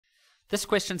This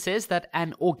question says that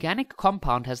an organic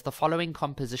compound has the following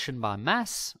composition by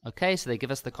mass. Okay, so they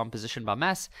give us the composition by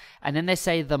mass, and then they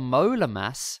say the molar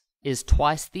mass is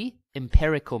twice the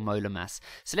empirical molar mass.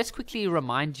 So let's quickly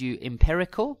remind you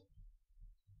empirical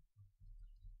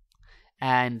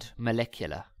and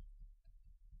molecular.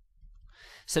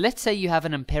 So let's say you have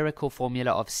an empirical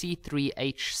formula of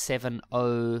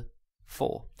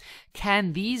C3H7O4.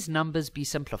 Can these numbers be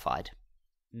simplified?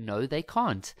 No, they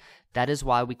can't. That is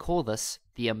why we call this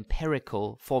the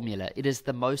empirical formula. It is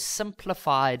the most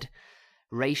simplified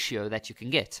ratio that you can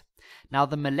get. Now,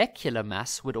 the molecular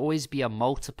mass would always be a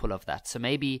multiple of that. So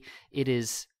maybe it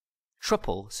is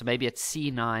triple. So maybe it's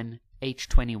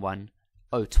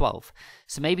C9H21O12.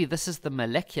 So maybe this is the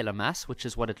molecular mass, which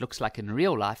is what it looks like in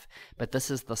real life, but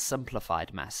this is the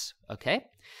simplified mass. Okay?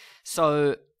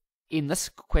 So in this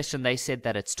question, they said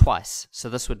that it's twice. So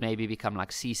this would maybe become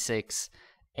like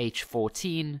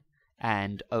C6H14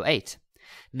 and O8.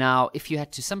 Now, if you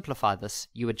had to simplify this,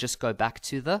 you would just go back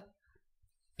to the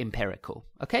empirical.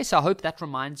 Okay, so I hope that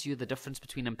reminds you the difference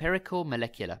between empirical and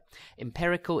molecular.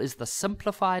 Empirical is the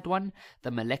simplified one.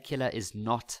 The molecular is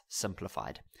not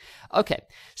simplified. Okay,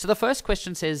 so the first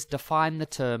question says, define the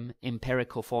term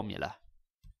empirical formula.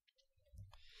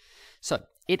 So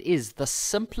it is the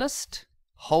simplest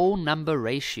whole number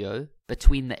ratio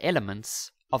between the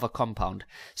elements of a compound.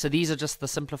 So these are just the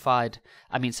simplified,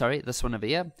 this one over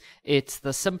here. It's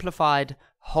the simplified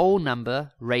whole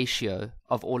number ratio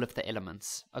of all of the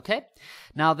elements. Okay?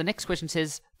 Now the next question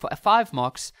says, for 5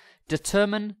 marks,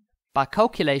 determine by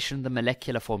calculation the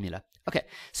molecular formula. Okay,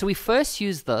 so we first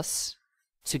use this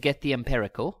to get the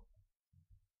empirical,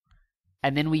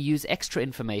 and then we use extra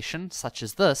information, such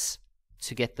as this,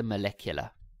 to get the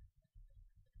molecular.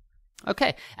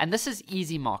 Okay, and this is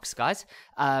easy marks, guys.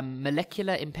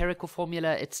 Molecular empirical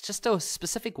formula, it's just a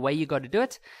specific way you got to do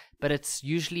it, but it's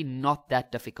usually not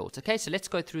that difficult. Okay, so let's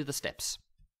go through the steps.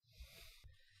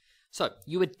 So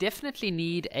you would definitely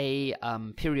need a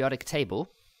periodic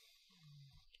table,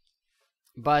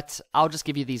 but I'll just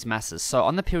give you these masses. So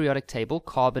on the periodic table,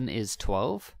 carbon is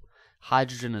 12,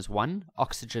 hydrogen is 1,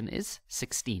 oxygen is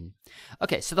 16.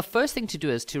 Okay, so the first thing to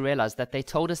do is to realize that they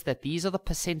told us that these are the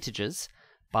percentages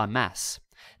by mass.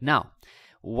 Now,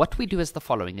 what we do is the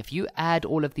following. If you add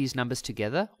all of these numbers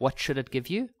together, what should it give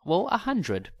you? Well,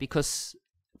 100, because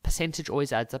percentage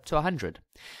always adds up to 100.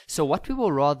 So what we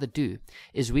will rather do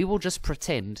is we will just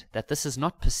pretend that this is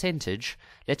not percentage.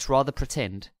 Let's rather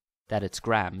pretend that it's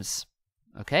grams.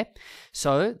 Okay?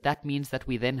 So that means that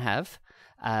we then have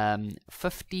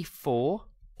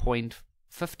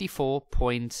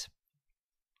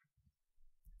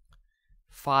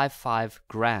 54.55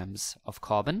 grams of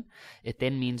carbon. It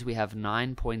then means we have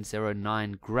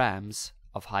 9.09 grams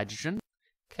of hydrogen.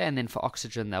 Okay, and then for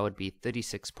oxygen, that would be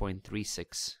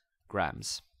 36.36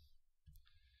 grams.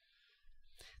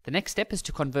 The next step is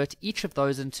to convert each of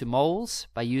those into moles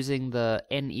by using the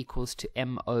N equals to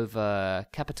M over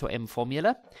capital M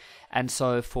formula. And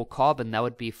so for carbon, that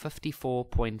would be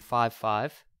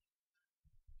 54.55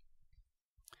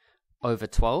 over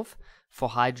 12. For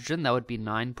hydrogen, that would be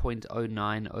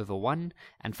 9.09 over 1.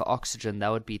 And for oxygen, that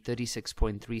would be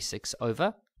 36.36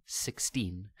 over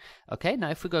 16. Okay, now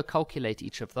if we go calculate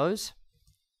each of those,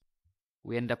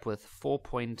 we end up with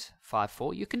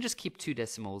 4.54. You can just keep 2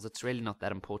 decimals. It's really not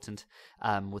that important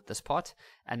with this part.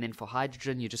 And then for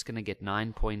hydrogen, you're just going to get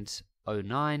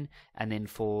 9.09. And then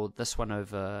for this one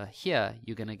over here,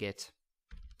 you're going to get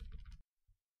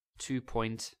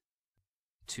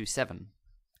 2.27.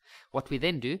 What we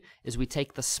then do is we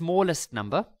take the smallest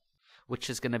number, which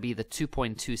is going to be the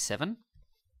 2.27.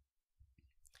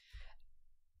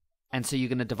 And so you're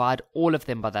going to divide all of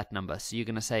them by that number. So you're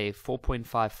going to say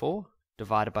 4.54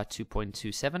 divided by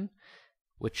 2.27,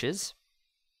 which is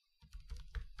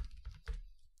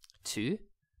 2.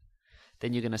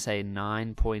 Then you're going to say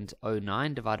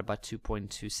 9.09 divided by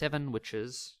 2.27, which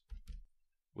is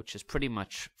pretty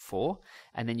much 4.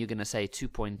 And then you're going to say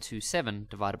 2.27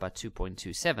 divided by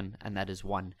 2.27, and that is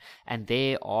 1. And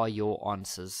there are your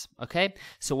answers. Okay?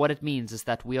 So what it means is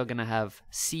that we are going to have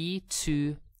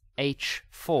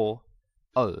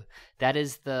C2H4O. That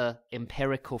is the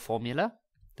empirical formula.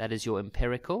 That is your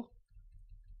empirical.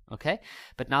 Okay?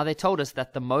 But now they told us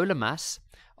that the molar mass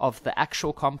of the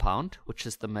actual compound, which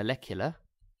is the molecular,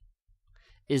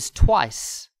 is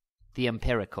twice the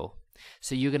empirical.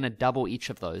 So you're going to double each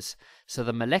of those. So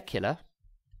the molecular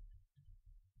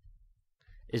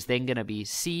is then going to be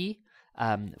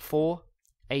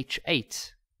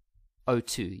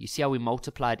C4H8O2. You see how we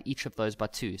multiplied each of those by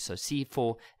 2. So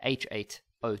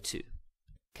C4H8O2.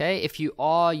 Okay, if you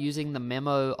are using the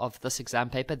memo of this exam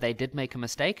paper, they did make a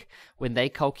mistake. When they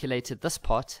calculated this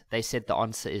part, they said the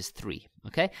answer is 3.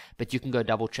 Okay, but you can go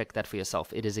double check that for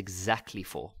yourself. It is exactly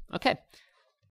 4. Okay,